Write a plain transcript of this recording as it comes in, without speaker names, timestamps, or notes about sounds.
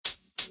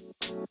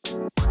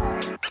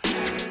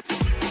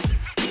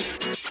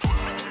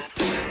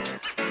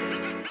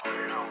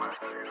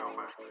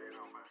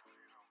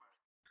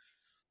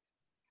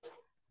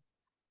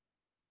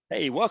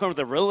Hey, welcome to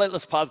the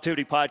Relentless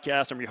Positivity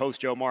Podcast. I'm your host,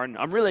 Joe Martin.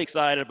 I'm really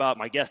excited about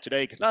my guest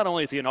today because not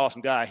only is he an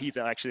awesome guy, he's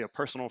actually a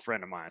personal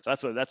friend of mine.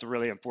 So that's a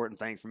really important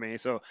thing for me.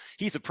 So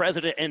he's the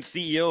president and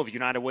CEO of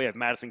United Way of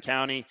Madison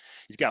County.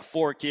 He's got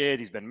 4 kids.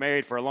 He's been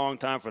married for a long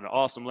time for an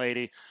awesome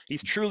lady.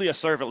 He's truly a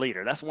servant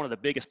leader. That's one of the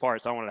biggest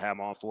parts I wanted to have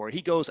him on for.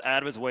 He goes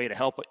out of his way to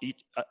help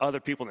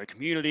other people in the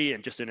community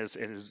and just in his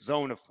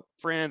zone of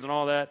friends and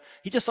all that.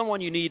 He's just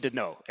someone you need to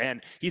know.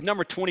 And he's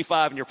number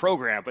 25 in your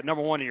program, but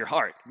number 1 in your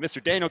heart.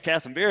 Mr. Daniel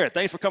Casimira,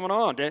 thanks for coming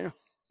on, Daniel.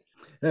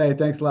 Hey,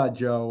 thanks a lot,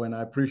 Joe, and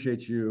I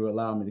appreciate you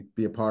allowing me to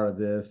be a part of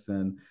this.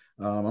 And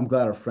I'm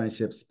glad our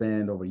friendship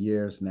spanned over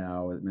years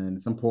now, and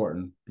it's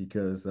important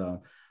because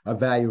I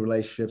value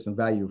relationships and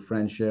value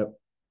friendship,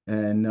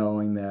 and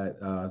knowing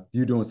that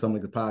you doing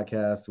something like the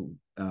podcast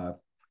uh,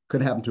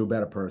 couldn't happen to a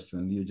better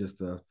person. You're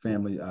just a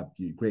family,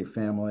 great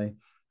family,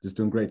 just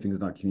doing great things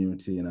in our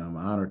community, and I'm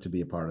honored to be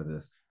a part of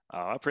this.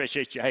 I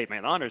appreciate you. Hey,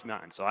 man, the honor's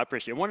mine. So I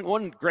appreciate it.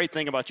 One great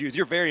thing about you is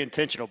you're very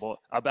intentional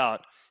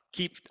about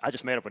I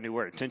just made up a new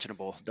word,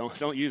 intentional.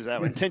 Don't use that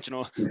one.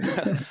 Intentional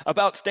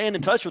about staying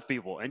in touch with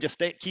people and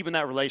just keeping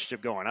that relationship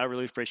going. I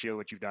really appreciate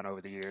what you've done over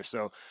the years.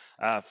 So,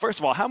 first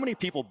of all, how many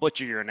people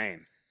butcher your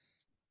name?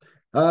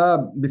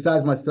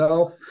 Besides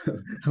myself,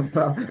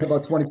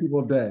 about 20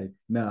 people a day.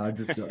 No, I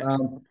just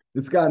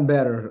it's gotten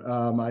better.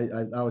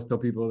 I always tell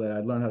people that I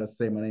learned how to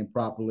say my name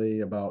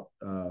properly about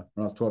when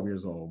I was 12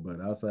 years old.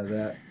 But outside of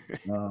that,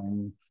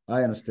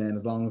 I understand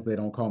as long as they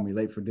don't call me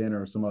late for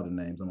dinner or some other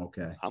names, I'm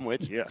okay. I'm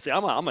with you. Yeah. See,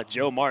 I'm a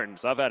Joe Martin,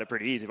 so I've had it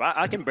pretty easy. But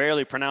I can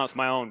barely pronounce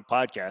my own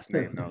podcast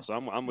name though, so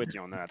I'm with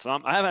you on that.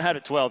 So I haven't had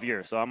it 12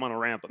 years, so I'm on a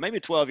ramp. But maybe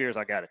 12 years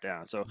I got it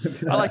down. So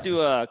I like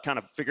to kind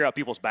of figure out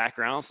people's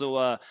background.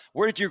 So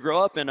where did you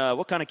grow up, and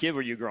what kind of kid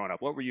were you growing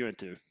up? What were you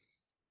into?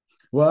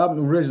 Well, I'm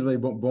originally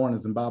born in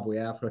Zimbabwe,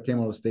 Africa. I came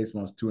over to the States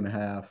when I was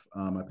 2.5.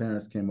 My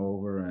parents came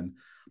over and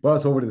brought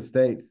us over to the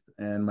States.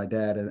 And my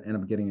dad ended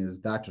up getting his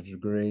doctorate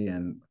degree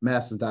and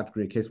master's doctorate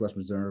degree at Case Western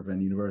Reserve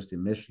and University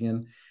of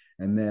Michigan.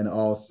 And then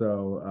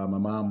also, my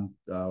mom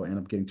ended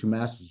up getting 2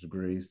 master's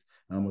degrees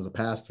and was a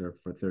pastor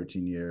for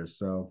 13 years.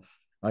 So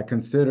I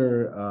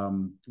consider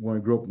when we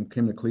grew up and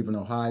came to Cleveland,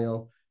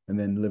 Ohio, and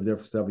then lived there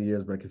for several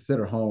years, but I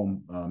consider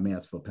home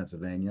Mansfield,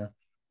 Pennsylvania,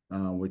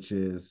 which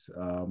is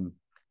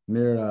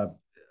near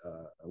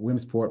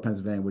Williamsport,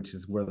 Pennsylvania, which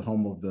is where the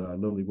home of the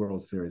Little League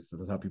World Series. So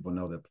that's how people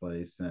know that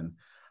place. And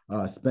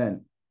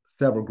spent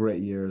several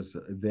great years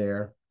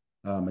there.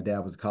 My dad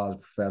was a college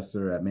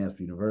professor at Mansfield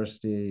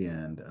University,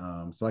 and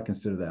so I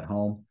consider that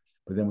home.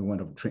 But then we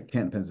went to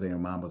Canton, Pennsylvania.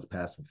 Mom was a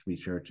pastor of 3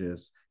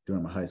 churches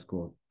during my high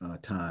school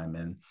time.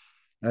 And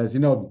as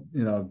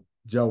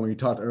Joe, when you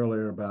talked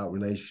earlier about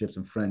relationships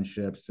and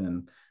friendships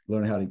and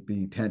learning how to be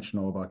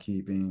intentional about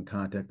keeping in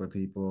contact with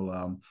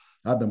people,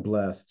 I've been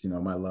blessed.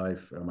 My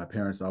life. My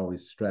parents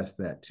always stressed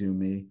that to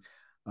me,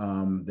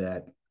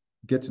 that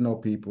get to know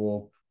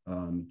people,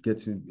 get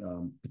to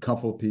be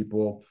comfortable with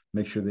people,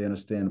 make sure they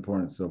understand the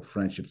importance of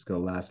friendships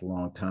going to last a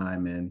long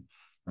time. And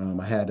I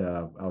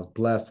was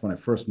blessed when I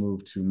first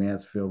moved to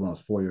Mansfield when I was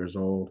 4 years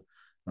old.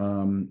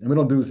 And we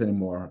don't do this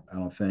anymore, I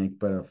don't think.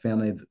 But a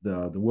family,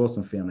 the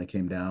Wilson family,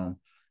 came down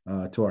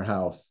to our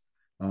house.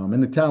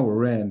 In the town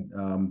we're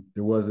in,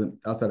 there wasn't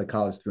outside of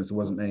college students. There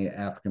wasn't many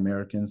African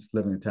Americans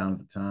living in town at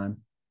the time,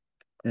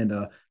 and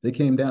they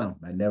came down.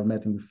 I never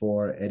met them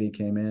before. Eddie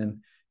came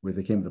in where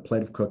they came with a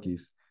plate of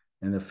cookies,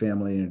 and their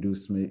family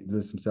introduced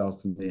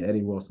themselves to me.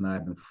 Eddie Wilson and I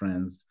have been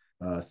friends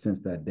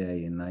since that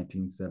day in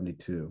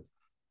 1972,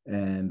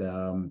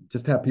 and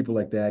just to have people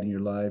like that in your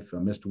life.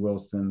 Mr.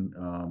 Wilson,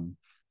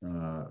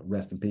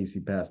 rest in peace.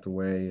 He passed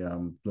away a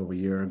little over a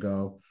year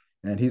ago.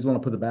 And he's the one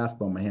to put the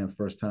basketball in my hand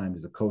first time.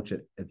 He's a coach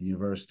at the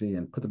university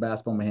and put the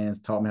basketball in my hands,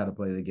 taught me how to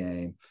play the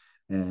game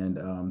and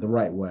the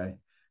right way.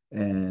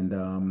 And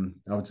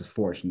I was just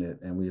fortunate.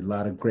 And we had a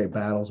lot of great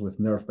battles with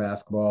Nerf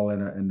basketball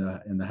in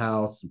the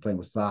house and playing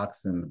with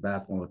socks and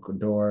basketball in the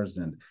doors.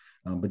 And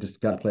but just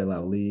got to play a lot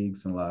of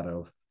leagues and a lot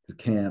of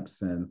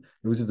camps. And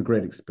it was just a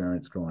great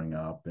experience growing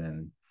up.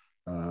 And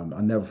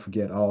I'll never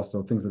forget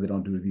also things that they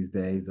don't do these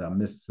days.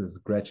 Mrs.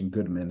 Gretchen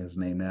Goodman, is her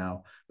name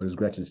now, but it was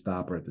Gretchen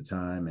Stopper at the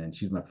time, and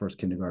she's my first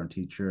kindergarten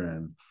teacher.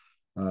 And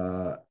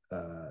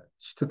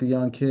she took a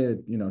young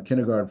kid,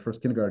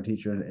 first kindergarten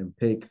teacher, and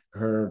take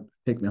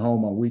me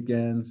home on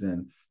weekends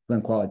and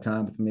spend quality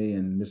time with me.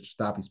 And Mr.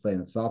 Stoppy's playing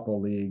in softball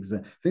leagues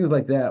and things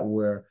like that,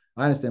 where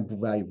I understand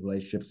value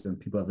relationships and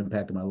people have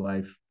impacted my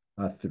life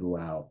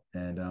throughout.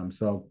 And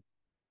so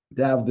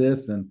to have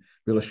this and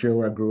be able to share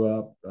where I grew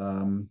up.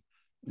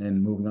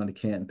 And moving on to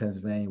Canton,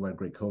 Pennsylvania, where I had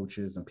great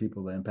coaches and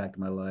people that impacted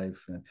my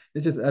life. And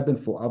it's just I've been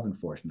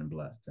fortunate and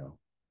blessed, Joe.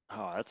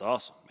 Oh, that's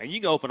awesome. And you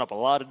can open up a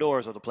lot of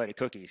doors with a plate of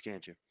cookies,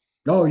 can't you?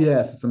 Oh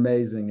yes, it's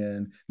amazing.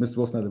 And Miss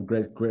Wilson had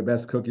the great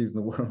best cookies in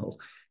the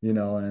world, and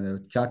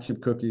the chocolate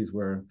chip cookies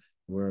were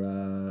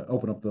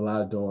open up a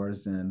lot of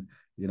doors. And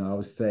I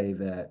would say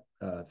that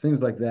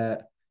things like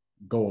that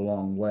go a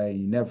long way.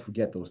 You never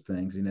forget those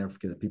things. You never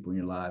forget the people in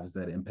your lives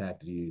that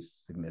impacted you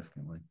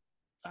significantly.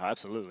 Oh,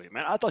 absolutely,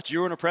 man. I thought you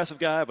were an impressive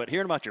guy, but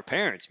hearing about your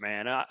parents,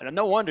 man,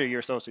 no wonder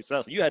you're so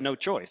successful. You had no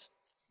choice.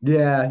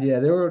 Yeah,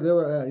 they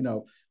were,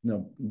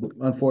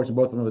 unfortunately,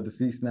 both of them are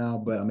deceased now,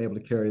 but I'm able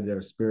to carry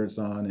their spirits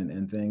on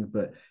and things.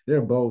 But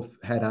they're both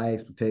had high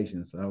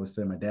expectations. I would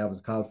say my dad was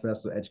a college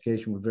professor, so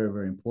education was very,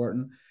 very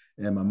important,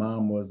 and my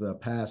mom was a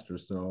pastor,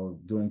 so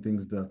doing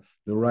things the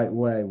right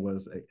way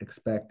was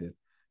expected.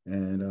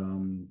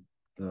 And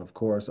of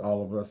course,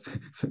 all of us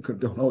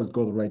don't always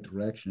go the right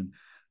direction,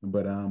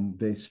 but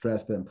they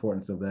stressed the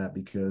importance of that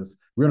because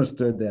we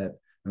understood that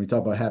when we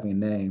talk about having a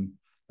name.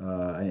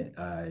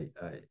 I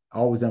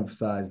always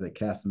emphasize that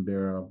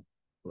Castonbera.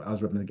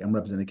 I'm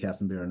representing the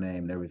Castonbera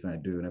name and everything I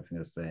do and everything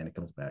I say, and it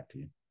comes back to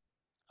you.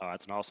 Oh,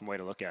 that's an awesome way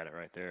to look at it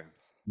right there.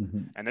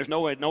 Mm-hmm. And there's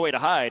no way to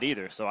hide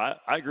either. So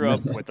I grew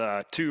up with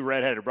two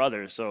redheaded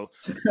brothers. So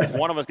if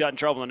one of us got in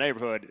trouble in the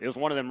neighborhood, it was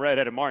one of them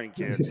redheaded Martin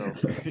kids. So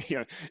you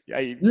know, yeah,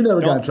 You never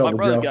got in my trouble,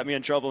 brothers Joe. got me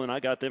in trouble and I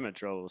got them in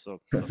trouble.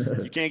 So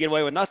you can't get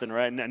away with nothing,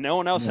 right? And no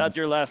one else No, has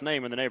your last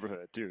name in the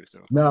neighborhood too. So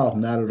no,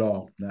 not at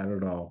all, not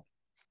at all.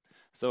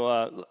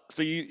 so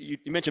you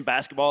mentioned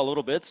basketball a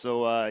little bit.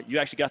 So you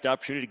actually got the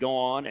opportunity to go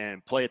on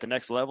and play at the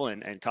next level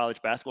in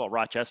college basketball at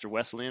Rochester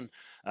Wesleyan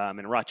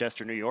in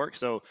Rochester, New York.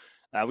 So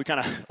we kind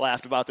of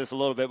laughed about this a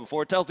little bit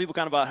before. Tell people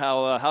kind of about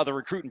how the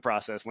recruiting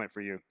process went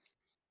for you.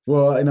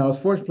 Well, I was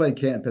fortunate to play in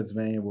Canton,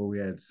 Pennsylvania, where we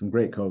had some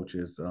great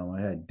coaches. I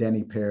had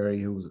Denny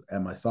Perry, who was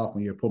at my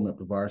sophomore year, pulled me up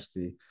to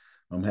varsity.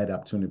 Had the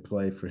opportunity to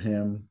play for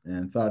him,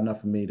 and thought enough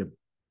of me to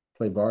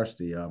play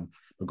varsity.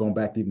 But going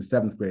back to even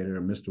seventh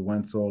grader, Mr.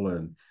 Wenzel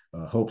and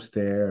Hope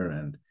Stair,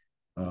 and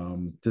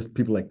just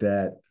people like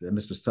that,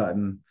 Mr.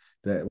 Sutton,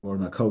 that were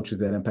my coaches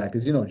that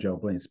impacted. You know, Joe,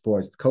 playing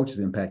sports, the coaches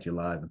impact your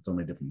life in so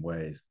many different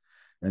ways.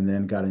 And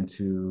then got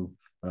into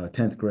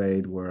 10th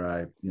grade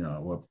where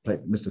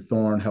Mr.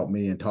 Thorne helped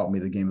me and taught me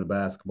the game of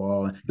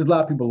basketball. And there's a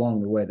lot of people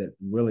along the way that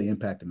really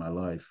impacted my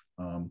life.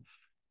 And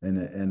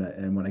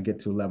when I get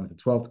to 11th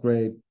and 12th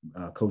grade,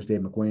 Coach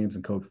Dave McWilliams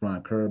and Coach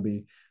Ron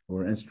Kirby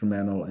were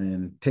instrumental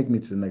in taking me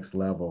to the next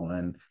level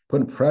and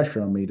putting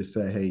pressure on me to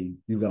say, hey,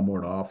 you've got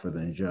more to offer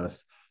than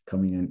just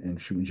coming in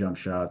and shooting jump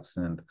shots,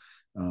 and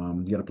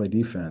you got to play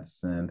defense.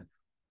 And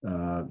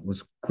it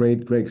was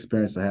great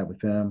experience I had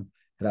with them.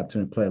 Had the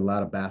opportunity to play a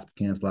lot of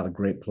basketball camps, a lot of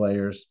great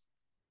players.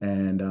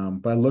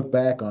 And but I look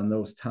back on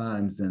those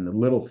times and the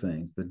little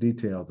things, the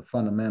details, the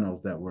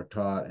fundamentals that were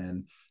taught.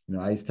 And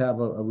I used to have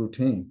a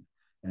routine,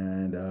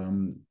 and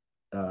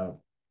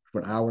for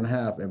an hour and a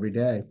half every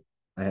day,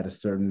 I had a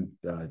certain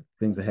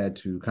things I had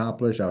to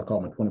accomplish. I would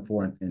call them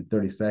 24 in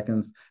 30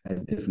 seconds. I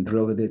had different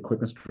drills I did,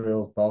 quickness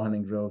drills, ball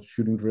handling drills,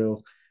 shooting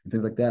drills, and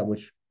things like that,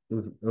 which it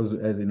was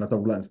as in another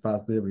relentless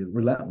positivity,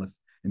 relentless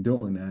in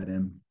doing that.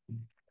 And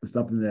it's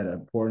something that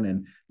important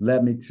and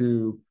led me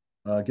to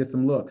get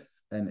some looks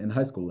in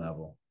high school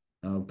level.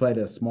 Played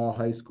at a small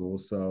high school,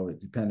 so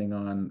depending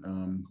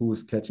on who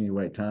was catching you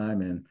right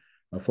time, and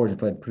unfortunately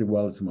played pretty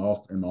well at some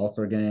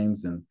all-star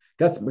games and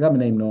got my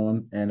name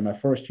known. And in my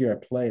first year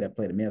I played at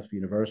Mansfield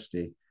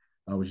University,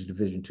 which is a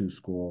Division II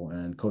school,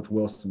 and Coach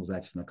Wilson was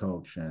actually my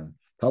coach. And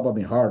talk about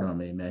being hard on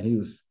me, man. He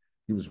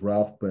was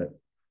rough, but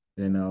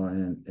and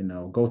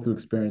go through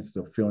experience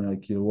of feeling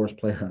like you're the worst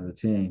player on the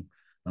team.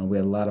 We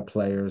had a lot of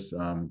players.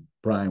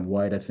 Brian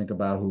White, I think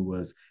about, who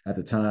was at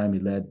the time he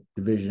led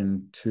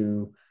Division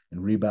II in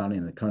rebounding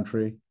in the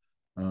country.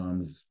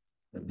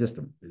 Just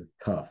a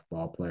tough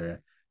ball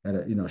player.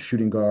 Had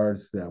shooting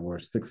guards that were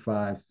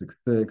 6'5",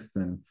 6'6",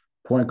 and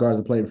point guards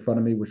that played in front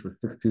of me, which was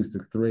 6'2",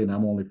 6'3", and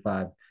I'm only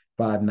 5'5",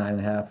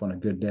 9.5" on a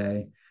good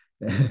day.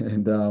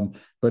 And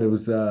but it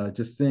was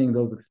just seeing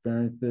those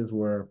experiences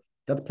where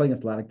got to play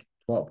against a lot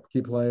of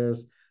key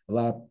players, a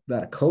lot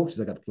of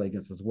coaches I got to play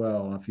against as well. I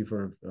don't know if you've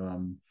heard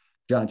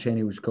John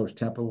Chaney, was coach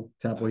Temple.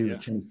 Oh He was a yeah.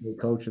 Cheney State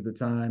coach at the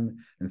time,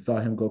 and saw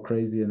him go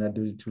crazy in that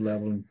Division II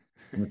level.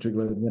 In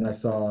particular, then I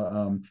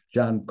saw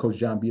Coach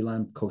John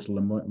Beeline, Coach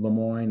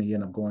Lemoyne. He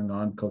ended up going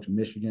on coaching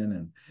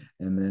Michigan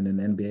and then in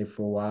the NBA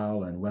for a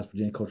while, and West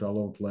Virginia coach all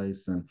over the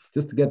place. And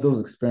just to get those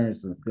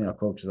experiences,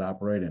 coaches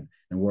operate and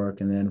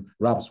work. And then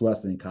Roberts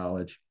Wesleyan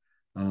College.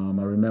 I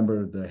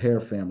remember the Hare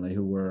family,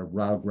 who were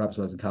Roberts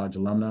Wesleyan College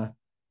alumni,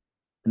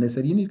 and they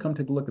said, you need to come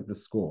take a look at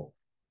this school.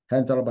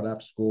 Hadn't thought about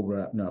after school,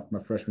 but no,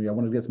 my freshman year, I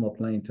wanted to get some more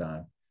playing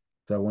time.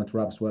 So I went to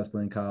Roberts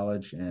Wesleyan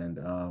College and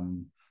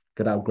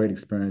got out great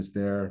experience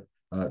there.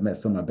 Met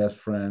some of my best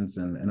friends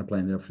and ended up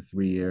playing there for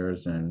 3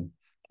 years. And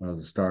I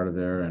was a starter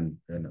there and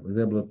was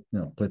able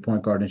to play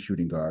point guard and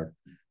shooting guard.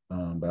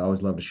 But I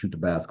always loved to shoot the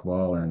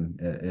basketball, and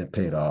it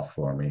paid off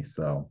for me.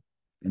 So,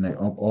 and I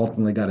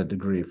ultimately got a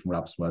degree from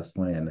Roberts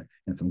Wesleyan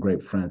and some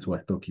great friends who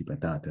I still keep in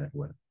contact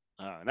with.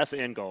 And that's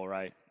the end goal,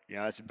 right?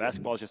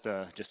 Basketball is just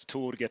a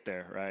tool to get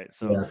there, right?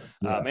 So, Yeah,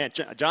 yeah. man,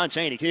 John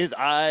Chaney, his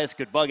eyes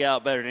could bug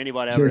out better than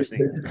anybody I've ever seen.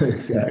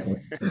 Exactly.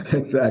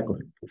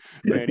 Exactly.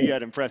 Man, he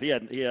had impressed. He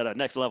had a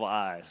next level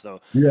eye.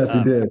 So Yes, he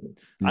um, did.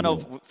 He I know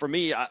did. for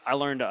me, I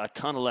learned a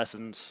ton of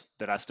lessons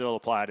that I still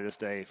apply to this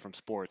day from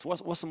sports.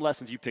 What's some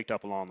lessons you picked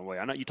up along the way?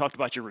 I know you talked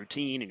about your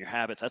routine and your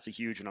habits. That's a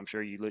huge one. I'm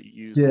sure you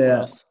use. But what Yeah,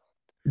 else?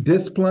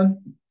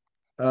 discipline,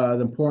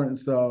 the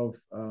importance of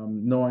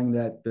knowing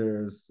that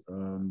there's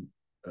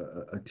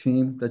a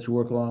team that you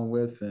work along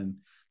with, and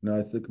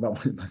I think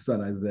about my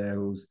son Isaiah,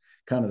 who's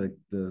kind of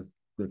the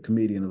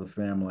comedian of the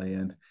family,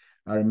 and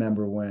I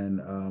remember when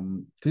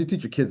because you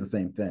teach your kids the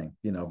same thing,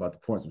 about the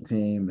importance of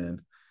team,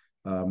 and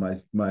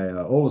my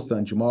oldest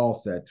son Jamal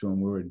said to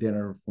him, we were at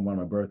dinner from one of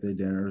my birthday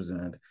dinners,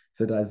 and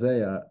said,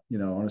 Isaiah,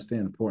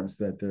 understand the importance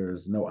that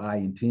there's no I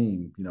in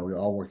team. We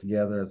all work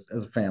together as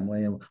a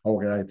family and all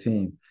work as a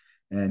team.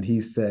 And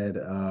he said,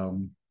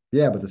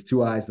 yeah, but there's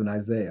two eyes in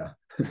Isaiah.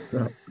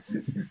 so,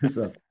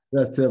 so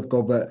that's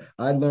typical. But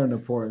I learned the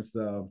importance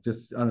of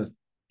just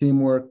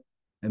teamwork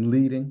and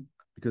leading,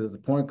 because as a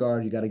point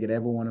guard, you got to get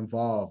everyone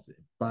involved,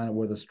 find out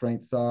where the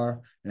strengths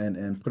are,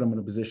 and put them in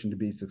a position to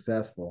be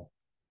successful.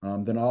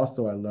 Then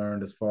also I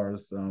learned, as far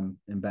as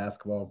in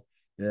basketball,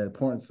 the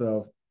importance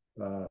of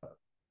uh,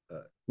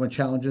 when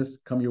challenges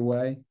come your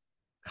way,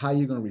 how are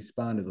you going to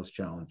respond to those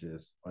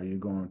challenges? Are you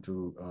going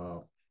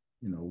to,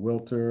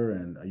 wilter,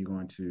 and are you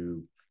going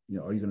to,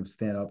 are you going to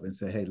stand up and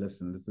say, hey,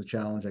 listen, this is a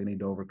challenge I need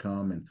to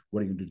overcome, and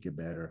what are you going to do to get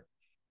better?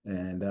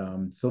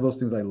 And so those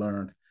things I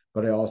learned,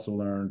 but I also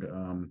learned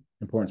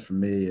importance for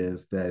me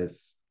is that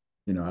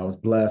I was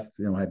blessed,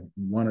 I had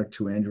one or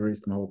two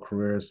injuries my whole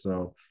career.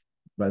 So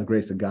by the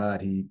grace of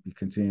God, he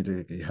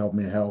continued to help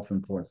me, health,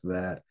 importance of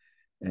that.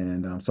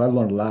 And so I've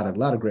learned a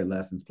lot of great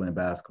lessons playing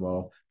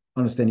basketball.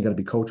 Understand you got to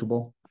be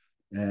coachable,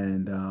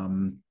 and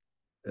to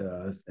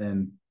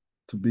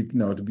be,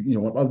 want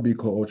to be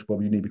coachable,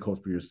 but you need to be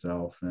coached for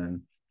yourself.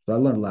 And so I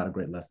learned a lot of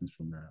great lessons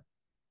from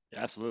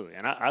Yeah, absolutely.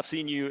 And I've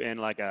seen you in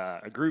like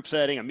a group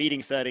setting, a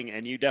meeting setting,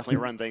 and you definitely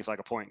that. run things like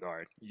a point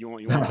guard. You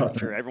want to make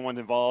sure everyone's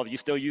involved. You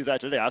still use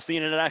that today. I've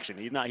seen it in action.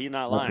 He's not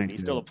I lying. He's appreciate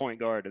still a it. point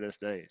guard to this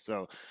day.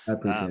 So, I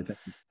appreciate um, it. Thank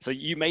you. so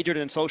you majored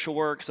in social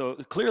work. So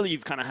clearly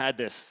you've kind of had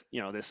this,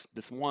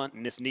 this want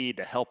and this need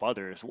to help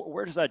others.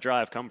 Where does that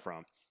drive come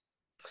from?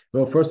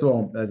 Well, first of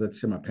all, as I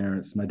said, my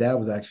parents, my dad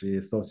was actually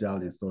a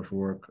sociology and social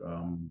work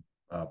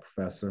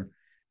professor,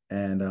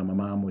 and my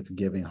mom with a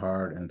giving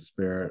heart and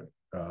spirit.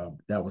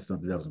 That was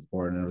something that was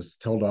important. It was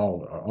told to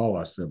all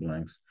our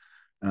siblings,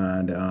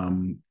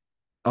 and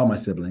all my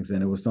siblings,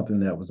 and it was something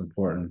that was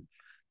important.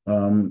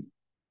 Um,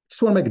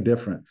 just want to make a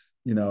difference,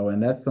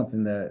 and that's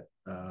something that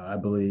I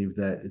believe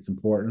that it's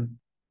important,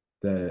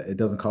 that it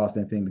doesn't cost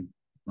anything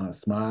to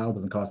smile,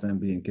 doesn't cost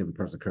anything being given a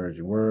person a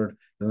encouraging word,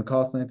 doesn't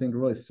cost anything to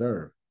really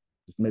serve,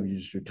 just maybe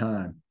just your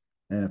time.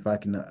 And if I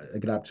can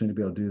get an opportunity to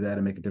be able to do that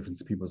and make a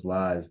difference in people's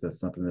lives, that's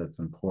something that's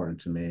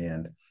important to me,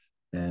 and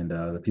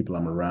the people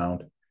I'm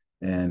around.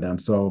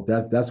 And so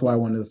that's why I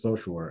wanted the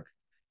social work,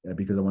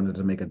 because I wanted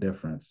to make a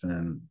difference.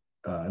 And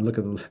I look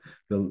at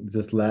the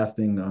just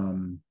lasting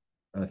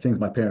things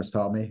my parents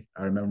taught me.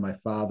 I remember my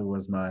father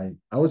was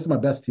I was my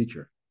best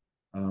teacher,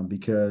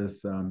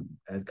 because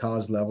at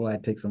college level, I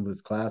take some of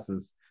his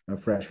classes my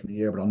freshman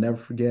year, but I'll never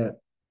forget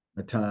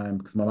a time,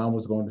 because my mom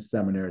was going to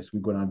seminary, so we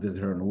go down and visit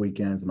her on the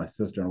weekends and my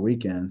sister on the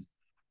weekends.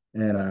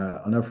 And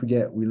I'll never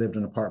forget, we lived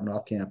in an apartment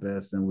off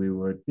campus, and we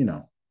would,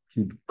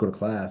 he'd go to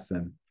class.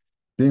 And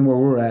being where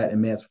we were at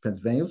in Mansfield,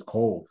 Pennsylvania, it was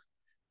cold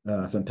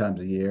sometimes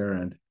a year.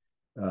 And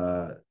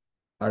uh,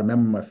 I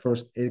remember my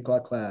first 8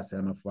 o'clock class, I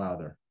had my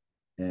father.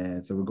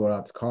 And so we go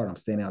out to the car, and I'm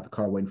standing out the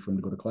car waiting for him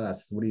to go to class.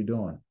 I said, what are you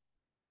doing?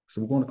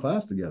 So we're going to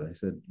class together. He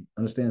said,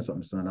 understand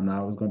something, son. I'm not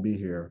always going to be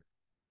here.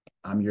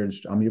 I'm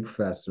your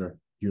professor.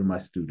 You're my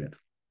student.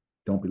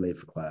 Don't be late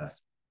for class.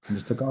 And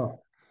just took off.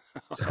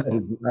 So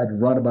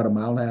I'd run about a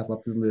mile and a half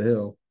up the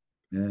hill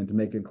and to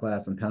make it in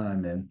class on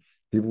time. And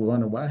people were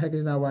wondering, why the heck are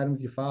you not riding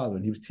with your father?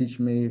 And he was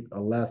teaching me a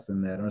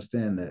lesson that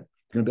understand that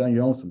you're going to be on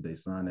your own someday,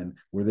 son. And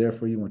we're there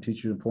for you. We'll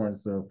teach you the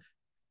importance of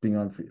being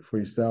on for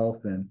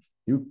yourself. And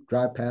you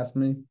drive past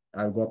me,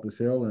 I would go up this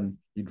hill, and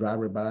you drive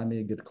right by me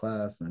and get to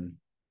class. And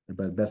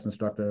but the best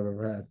instructor I've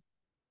ever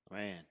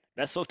Man,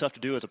 that's so tough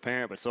to do as a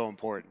parent, but so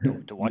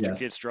important to watch your had.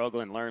 kids struggle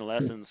and learn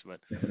lessons. But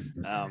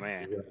oh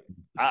man, Yes.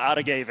 I'd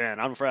have gave in.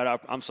 I'm afraid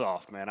I'm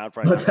soft, man. I'd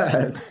probably But not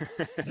make it.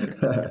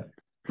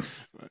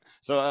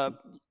 So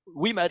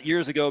we met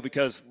years ago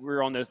because we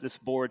were on this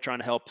board trying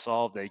to help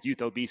solve the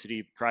youth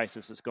obesity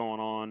crisis that's going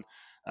on.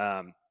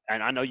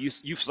 And I know you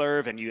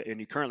serve and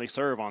you currently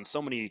serve on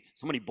so many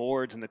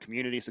boards in the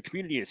community. So the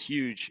community is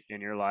huge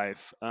in your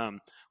life.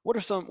 What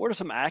are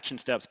some action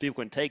steps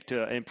people can take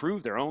to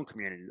improve their own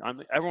community?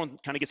 Everyone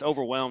kind of gets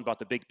overwhelmed about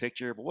the big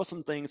picture, but what's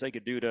some things they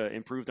could do to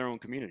improve their own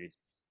communities?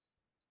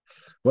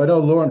 Well, I know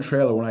Lauren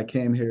Trailer, when I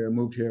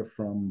moved here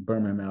from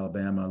Birmingham,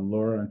 Alabama,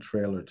 Lauren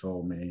Trailer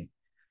told me,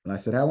 and I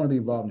said, I want to be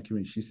involved in the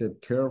community. She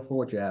said, careful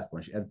what you ask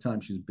for. At the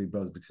time, she was Big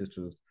Brothers Big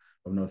Sisters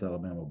of North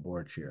Alabama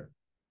board chair.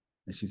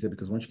 And she said,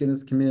 because once you get in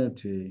this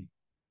community,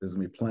 there's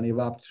going to be plenty of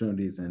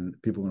opportunities, and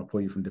people are going to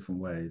pull you from different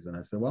ways. And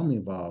I said, well, I'm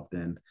involved.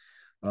 And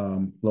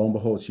lo and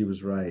behold, she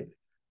was right.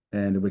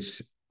 And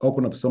which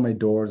opened up so many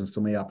doors and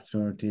so many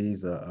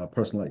opportunities. A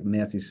person like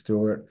Nancy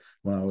Stewart,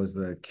 when I was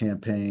the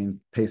campaign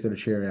pace setter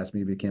chair, asked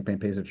me to be campaign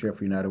pace setter chair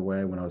for United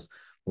Way when I was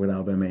with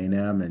Alabama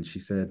A&M, and she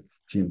said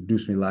she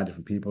introduced me to a lot of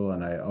different people,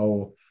 and I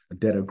owe a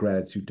debt of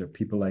gratitude to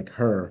people like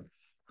her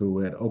who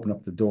had opened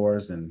up the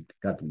doors and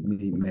got to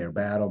meet Mayor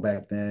Battle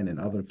back then and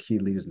other key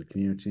leaders in the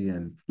community,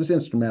 and was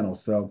instrumental.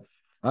 So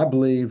I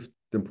believe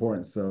the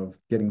importance of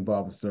getting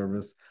involved in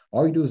service.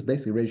 All you do is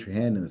basically raise your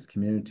hand in this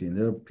community, and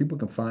there people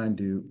can find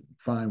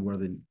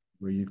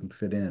where you can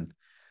fit in.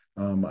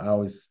 I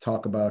always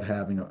talk about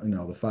having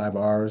the 5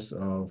 R's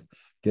of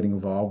getting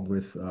involved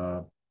with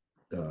uh,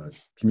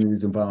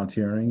 communities and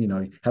volunteering.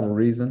 You have a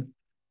reason,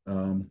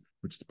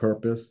 which is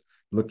purpose.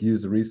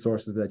 Use the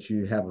resources that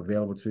you have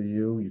available to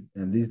you.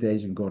 And these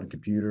days, you can go on a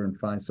computer and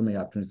find so many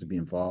opportunities to be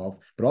involved,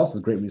 but also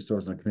great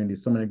resources in the community.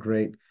 So many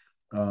great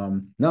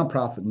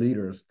nonprofit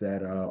leaders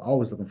that are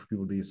always looking for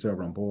people to be serve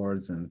on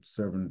boards and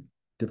serve in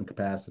different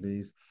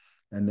capacities.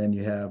 And then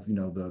you have,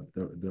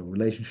 the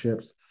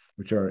relationships,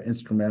 which are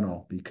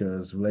instrumental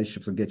because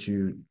relationships will get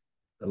you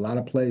a lot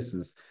of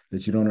places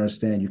that you don't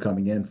understand you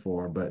coming in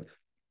for, but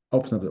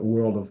opens up a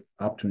world of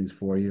opportunities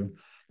for you.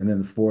 And then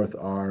the fourth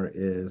R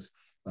is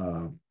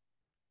uh,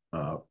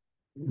 uh,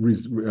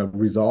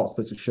 results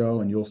that you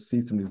show, and you'll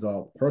see some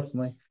results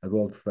personally as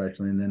well as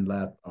professionally. And then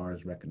last R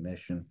is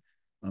recognition.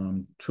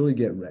 Truly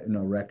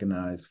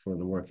recognized for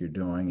the work you're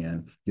doing,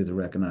 and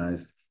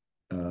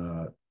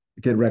uh,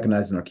 get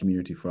recognized in our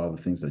community for all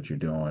the things that you're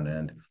doing,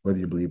 and whether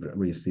you believe it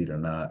or you see it or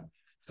not.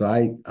 So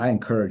I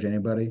encourage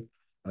anybody.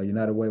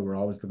 United Way, we're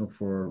always looking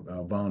for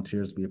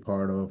volunteers to be a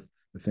part of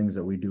the things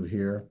that we do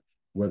here,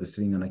 whether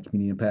sitting on a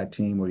community impact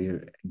team where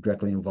you're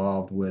directly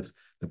involved with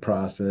the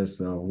process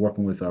of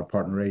working with our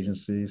partner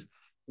agencies,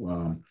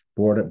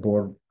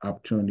 board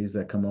opportunities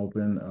that come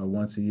open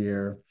once a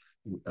year.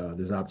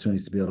 There's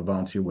opportunities to be able to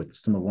volunteer with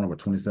one of our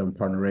 27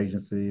 partner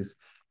agencies,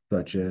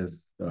 such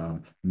as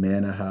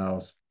Manor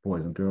House,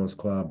 Boys and Girls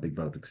Club, Big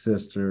Brother Big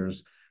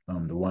Sisters,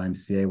 the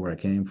YMCA where I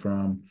came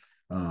from.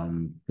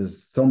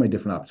 There's so many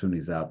different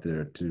opportunities out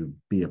there to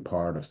be a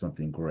part of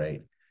something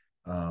great.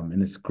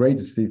 And it's great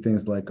to see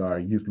things like our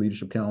Youth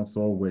Leadership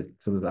Council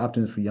so there's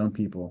opportunities for young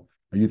people.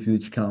 Our Youth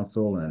Leadership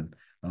Council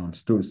and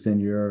Stuart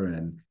Senior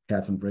and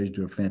Catherine Frazier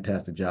do a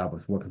fantastic job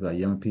of working with our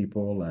young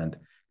people, and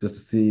just to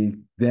see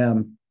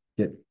them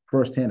get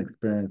firsthand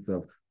experience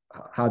of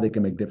how they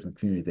can make a difference in the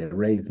community. They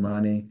raise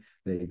money,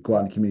 they go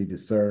out in the community to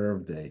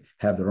serve, they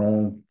have their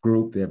own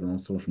group, they have their own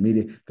social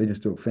media. They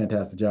just do a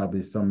fantastic job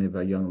with so many of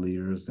our young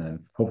leaders, and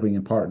hopefully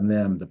impart in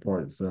them the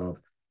importance of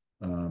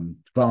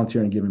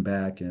volunteering, giving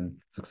back, and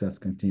success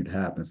continue to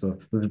happen. So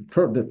there's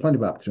plenty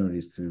of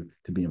opportunities to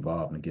be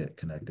involved and get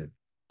connected.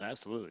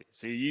 Absolutely.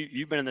 So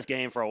you've been in this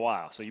game for a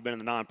while. So you've been in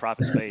the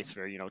nonprofit space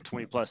for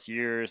 20 plus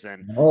years,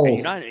 and Oh,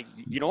 United,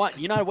 you know what,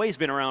 United Way's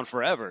been around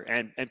forever,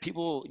 and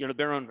people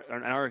been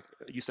around.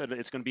 You said that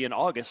it's going to be in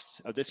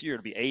August of this year.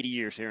 It'll be 80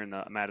 years here in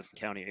the Madison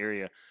County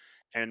area,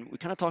 and we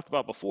kind of talked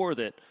about before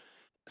that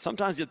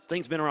sometimes if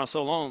things been around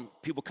so long,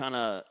 people kind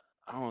of,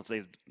 I don't know if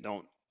they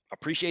don't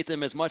appreciate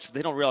them as much.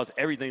 They don't realize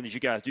everything that you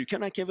guys do.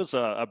 Can I give us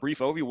a brief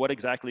overview what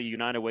exactly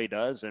United Way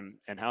does and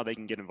how they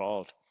can get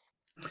involved?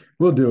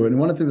 we'll do it. And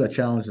one of the things I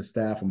challenged the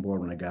staff on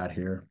board when I got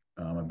here,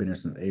 I've been here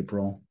since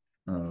April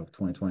of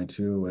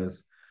 2022,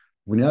 is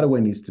United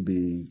Way needs to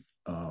be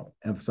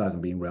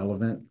emphasizing being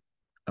relevant.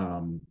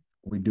 Um,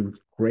 we do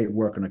great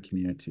work in our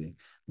community.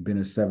 We've been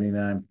here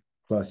 79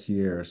 plus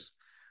years.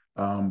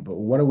 But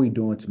what are we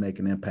doing to make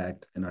an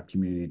impact in our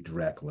community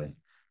directly?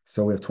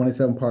 So we have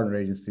 27 partner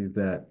agencies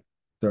that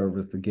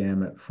service the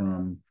gamut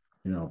from,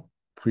 you know,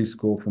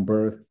 preschool from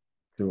birth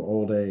to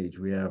old age.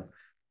 We have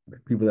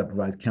people that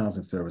provide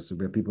counseling services.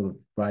 We have people that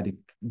provide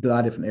a lot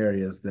of different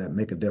areas that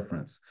make a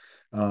difference.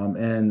 But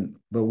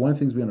one of the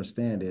things we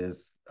understand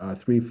is our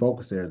three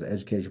focus areas: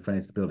 education,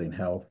 financial stability, and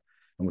health.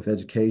 And with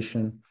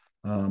education,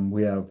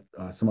 we have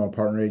some of our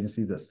partner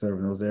agencies that serve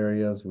in those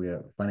areas. We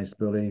have financial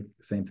stability,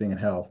 same thing in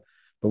health.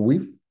 But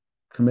we've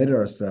committed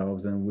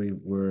ourselves, and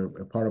we're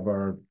a part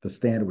of the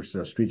standard, which is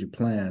our strategic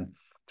plan,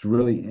 to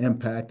really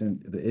impact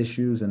the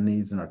issues and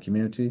needs in our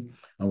community.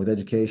 With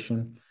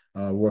education,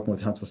 working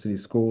with Huntsville City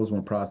Schools, we're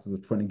in the process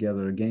of putting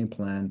together a game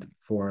plan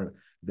for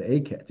the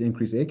ACAP to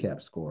increase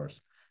ACAP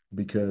scores,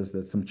 because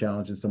there's some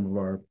challenges in some of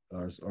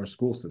our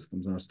school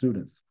systems and our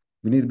students.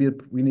 We need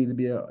to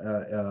be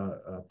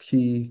a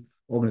key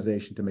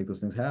organization to make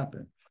those things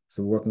happen.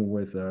 So working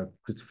with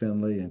Christopher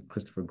Finley and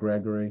Christopher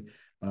Gregory,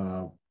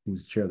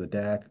 who's chair of the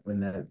DAC in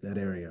that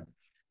area.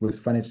 With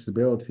financial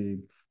stability,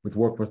 with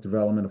workforce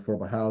development,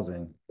 affordable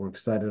housing, we're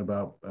excited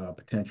about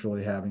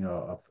potentially having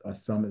a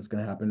summit that's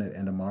going to happen at the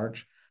end of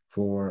March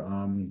for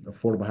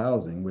affordable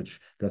housing, which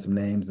got some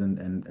names,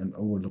 and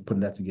we're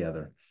putting that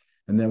together.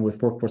 And then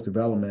with workforce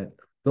development,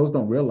 those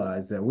don't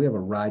realize that we have a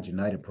Ride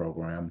United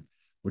program,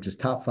 which is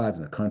top 5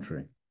 in the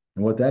country.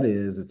 And what that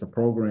is, it's a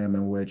program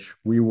in which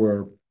we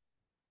were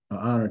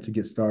honored to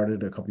get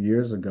started a couple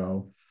years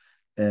ago,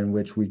 in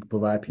which we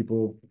provide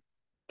people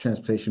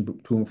transportation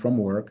to and from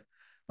work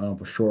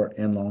for short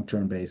and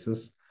long-term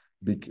basis.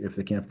 if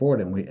they can't afford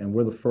it. And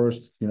we're the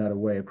first United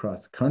Way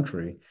across the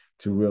country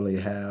to really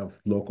have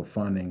local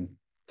funding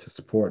to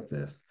support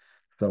this.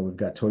 So we've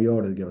got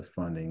Toyota to give us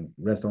funding,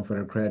 Redstone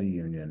Federal Credit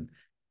Union,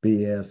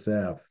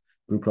 BASF,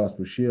 Blue Cross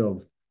Blue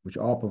Shield, which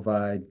all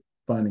provide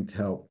funding to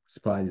help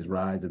supply these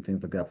rides and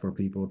things like that for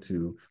people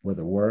to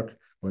whether work,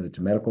 whether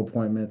to medical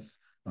appointments,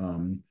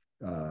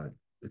 uh,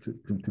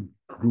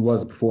 who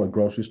was before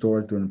grocery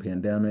stores during the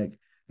pandemic.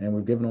 And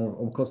we've given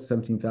over close to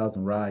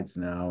 17,000 rides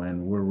now,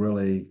 and we're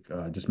really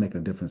just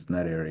making a difference in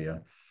that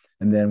area.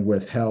 And then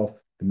with health,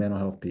 the mental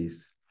health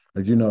piece,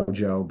 as you know,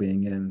 Joe,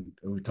 being in,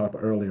 we talked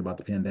earlier about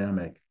the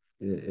pandemic,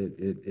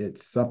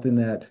 it's something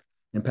that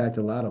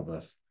impacted a lot of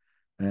us.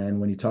 And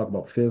when you talk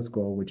about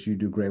physical, which you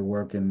do great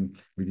work in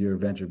with your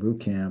Adventure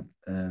Boot Camp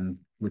and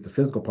with the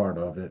physical part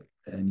of it,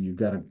 and you've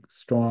got a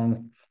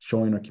strong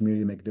showing our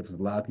community make a difference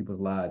in a lot of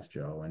people's lives,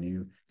 Joe, and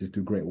you just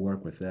do great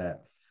work with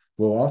that.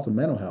 Well, also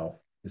mental health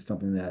is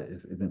something that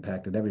is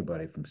impacted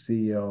everybody from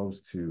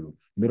CEOs to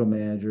middle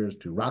managers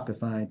to rocket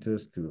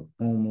scientists to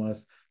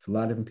homeless to a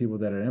lot of different people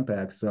that are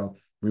impacted. So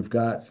we've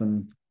got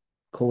some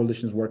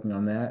coalitions working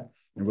on that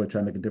and really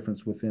trying to make a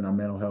difference within our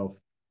mental health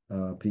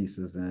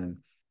pieces. And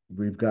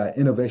we've got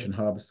innovation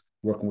hubs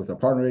working with our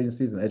partner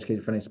agencies and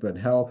education, financial spread,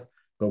 and health.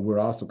 But we're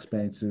also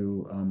expanding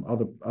to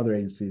other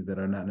agencies that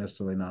are not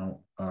necessarily now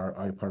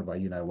are part of our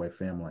United Way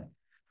family.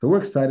 So we're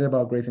excited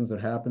about great things that are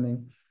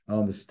happening.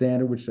 The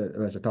standard, which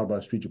as I talked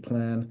about, strategic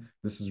plan,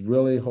 this is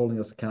really holding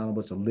us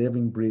accountable. It's a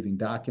living, breathing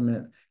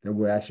document that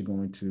we're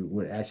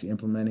actually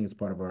implementing as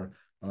part of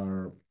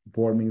our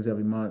board meetings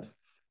every month,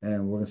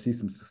 and we're going to see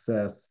some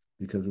success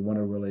because we want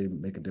to really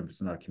make a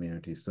difference in our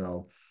community.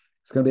 So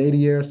it's going to be 80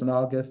 years in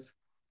August,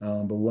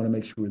 but we want to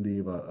make sure we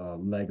leave a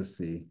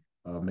legacy,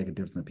 make a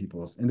difference in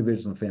people's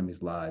individuals and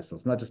families' lives. So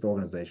it's not just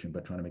organization,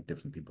 but trying to make a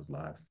difference in people's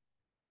lives.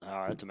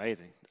 Oh, that's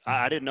amazing.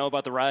 I didn't know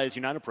about the Rise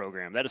United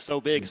program. That is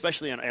so big,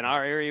 especially in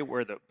our area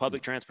where the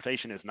public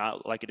transportation is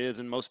not like it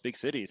is in most big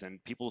cities,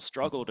 and people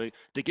struggle to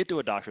get to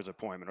a doctor's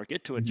appointment or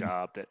get to a Mhm.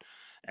 job that,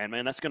 and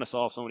man, that's going to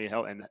solve so many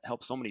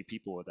help so many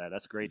people with that.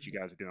 That's great you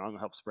guys are doing. I'm gonna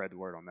help spread the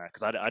word on that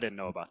because I didn't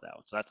know about that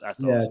one. So that's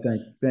Yeah, awesome.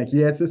 thank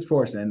you. Yeah, it's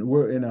fortunate. And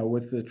we're,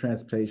 with the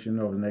transportation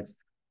over the next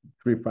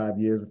 3 to 5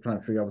 years, we're trying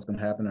to figure out what's going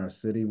to happen in our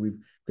city. We've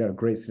got a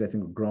great city. I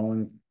think we're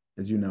growing,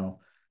 as you know,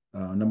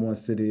 number one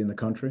city in the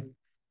country.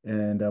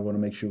 And I want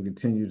to make sure we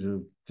continue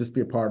to just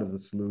be a part of the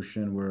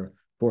solution. We're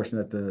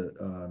fortunate that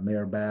the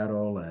Mayor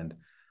Battle and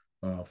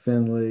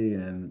Finley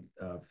and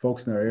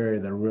folks in our area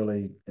that are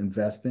really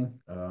investing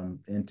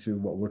into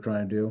what we're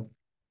trying to do,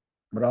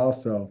 but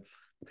also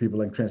people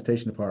like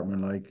transportation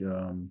department, like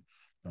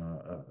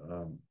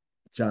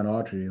John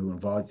Autry, who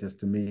invites us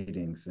to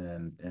meetings,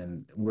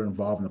 and we're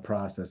involved in the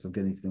process of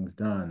getting things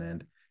done.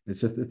 And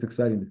it's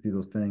exciting to see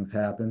those things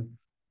happen.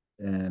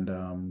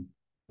 And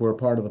we're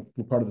part of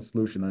the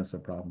solution. That's a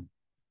problem.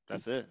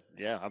 That's it.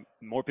 Yeah,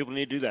 more people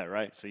need to do that,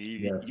 right? So you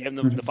Yes. gave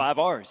them the 5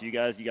 R's. You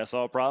guys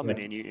saw a problem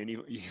Yeah. and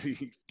you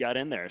you got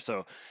in there.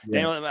 So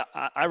Yeah. Daniel,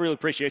 I really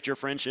appreciate your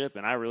friendship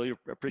and I really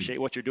appreciate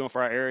what you're doing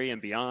for our area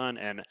and beyond.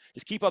 And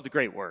just keep up the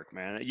great work,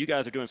 man. You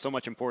guys are doing so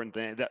much important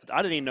things. That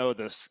I didn't even know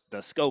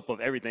the scope of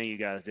everything you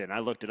guys did. And I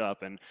looked it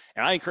up and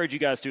I encourage you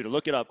guys to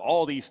look it up.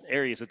 All these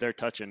areas that they're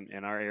touching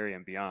in our area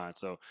and beyond.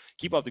 So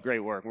keep up the great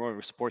work. We're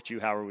going to support you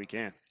however we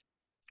can.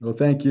 Well,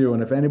 thank you.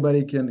 And if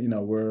anybody can,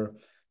 we're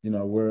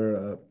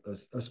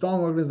a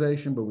strong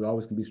organization, but we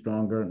always can be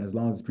stronger. And as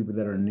long as people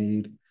that are in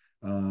need,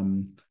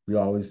 we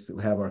always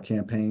have our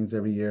campaigns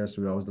every year.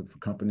 So we always look for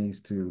companies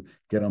to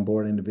get on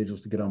board,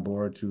 individuals to get on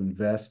board to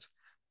invest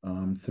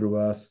through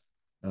us.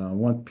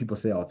 One people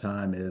say all the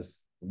time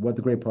is what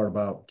the great part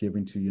about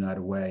giving to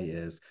United Way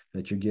is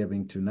that you're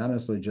giving to not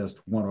necessarily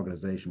just one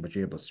organization, but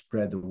you're able to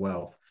spread the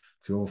wealth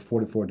to over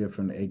 44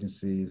 different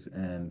agencies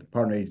and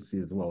partner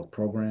agencies as well as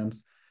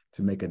programs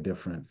to make a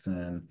difference.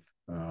 And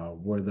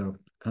we're the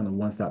kind of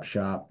one-stop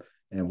shop,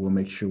 and we'll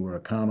make sure we're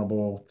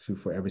accountable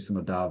for every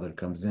single dollar that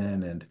comes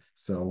in. And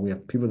so we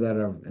have people that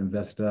have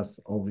invested us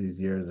over these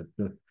years.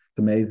 It's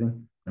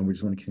amazing, and we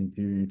just want to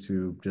continue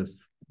to just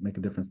make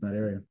a difference in that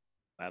area.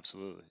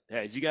 Absolutely.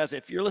 Hey, you guys,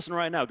 if you're listening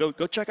right now, go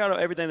check out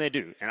everything they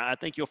do, and I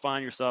think you'll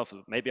find yourself.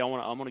 Maybe I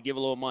want to give a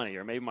little money,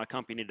 or maybe my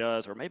company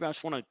does, or maybe I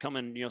just want to come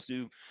and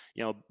do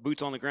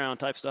boots on the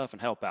ground type stuff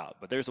and help out.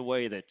 But there's a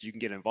way that you can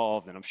get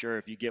involved, and I'm sure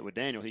if you get with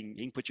Daniel, he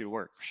can put you to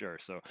work for sure.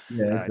 So,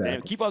 Yeah, Daniel,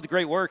 exactly. keep up the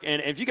great work,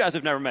 and if you guys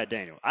have never met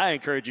Daniel, I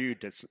encourage you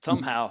to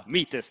somehow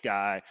meet this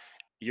guy.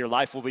 Your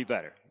life will be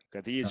better.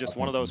 Because he is just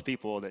one of Thank those you.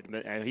 people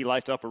that he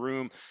lights up a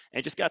room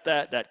and just got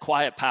that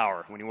quiet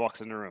power when he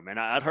walks in the room. And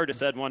I'd heard it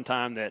said one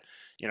time that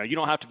you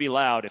don't have to be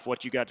loud if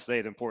what you got to say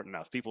is important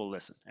enough. People will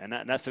listen,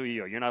 and that's who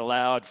you are. You're not a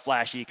loud,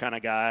 flashy kind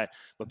of guy,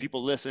 but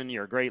people listen.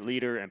 You're a great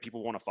leader, and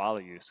people want to follow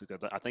you. So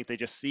because I think they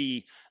just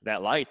see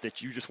that light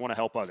that you just want to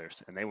help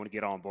others, and they want to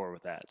get on board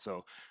with that.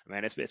 So,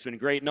 man, it's been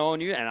great knowing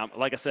you, and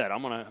like I said,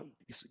 I'm gonna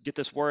get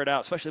this word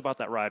out, especially about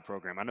that ride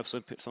program. I know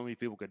so many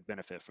people could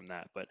benefit from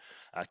that, but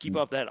keep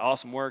up that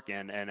awesome work,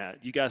 and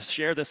you guys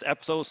share this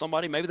episode with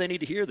somebody. Maybe they need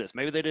to hear this.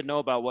 Maybe they didn't know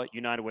about what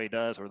United Way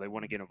does, or they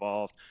want to get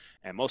involved.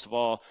 And most of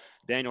all,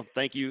 Daniel,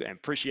 thank you and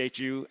appreciate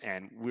you.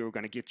 And we were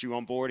going to get you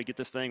on board and get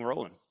this thing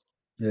rolling.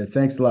 Yeah,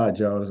 thanks a lot,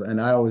 Joe. And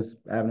I always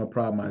have no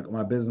problem.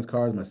 My business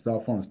card, my cell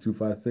phone is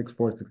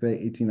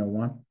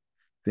 256-468-1801. If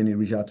they need to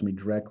reach out to me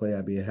directly,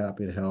 I'd be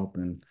happy to help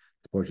and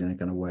support you in any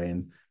kind of way.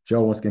 And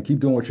Joe, once again, keep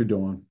doing what you're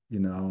doing.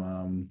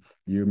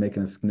 You're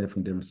making a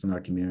significant difference in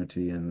our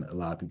community and a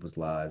lot of people's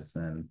lives.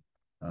 And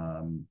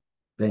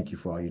thank you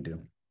for all you do.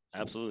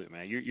 Absolutely,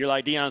 man. You're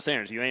like Deion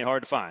Sanders. You ain't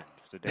hard to find.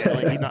 So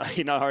Daniel,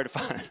 he's not hard to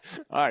find.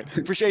 All right.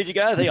 Appreciate you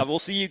guys. Hey, we'll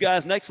see you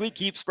guys next week.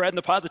 Keep spreading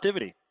the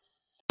positivity.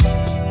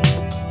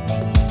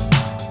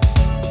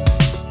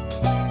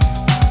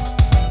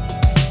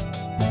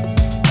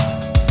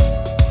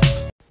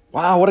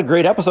 Wow, what a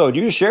great episode.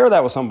 You share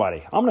that with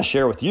somebody. I'm going to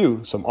share with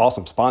you some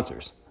awesome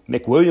sponsors.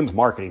 McWilliams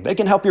Marketing. They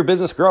can help your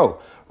business grow.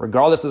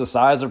 Regardless of the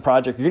size of the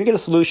project, you're going to get a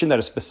solution that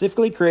is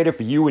specifically created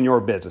for you and your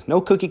business.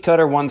 No cookie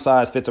cutter, one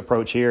size fits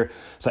approach here.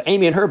 So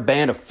Amy and her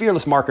band of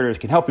fearless marketers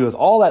can help you with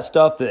all that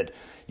stuff that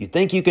you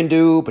think you can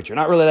do, but you're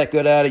not really that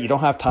good at it. You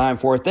don't have time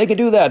for it. They can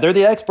do that. They're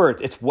the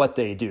experts. It's what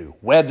they do.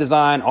 Web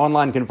design,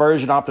 online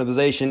conversion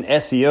optimization,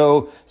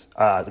 SEO,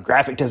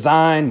 graphic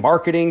design,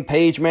 marketing,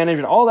 page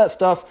management, all that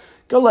stuff.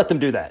 Go let them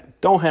do that.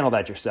 Don't handle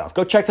that yourself.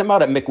 Go check them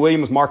out at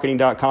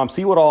McWilliamsMarketing.com.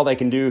 See what all they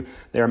can do.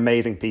 They're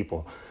amazing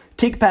people.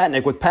 Teak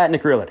Patnick with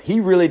Patnick Realty.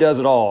 He really does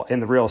it all in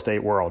the real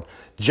estate world.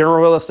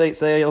 General real estate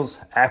sales,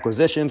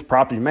 acquisitions,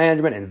 property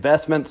management,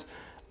 investments,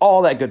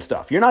 all that good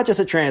stuff. You're not just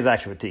a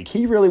transaction with Teak.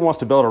 He really wants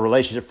to build a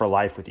relationship for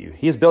life with you.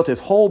 He has built his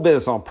whole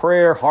business on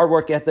prayer, hard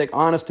work ethic,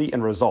 honesty,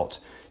 and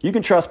results. You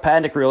can trust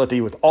Patnick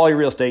Realty with all your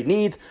real estate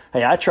needs.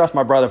 Hey, I trust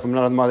my brother from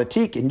another mother,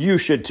 Teak, and you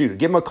should too.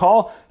 Give him a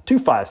call,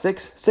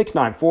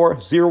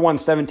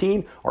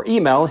 256-694-0117, or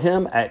email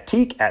him at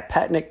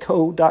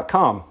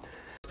teak@patnickco.com.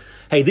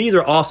 Hey, these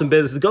are awesome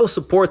businesses. Go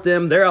support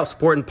them. They're out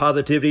supporting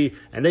positivity,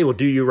 and they will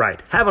do you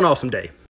right. Have an awesome day.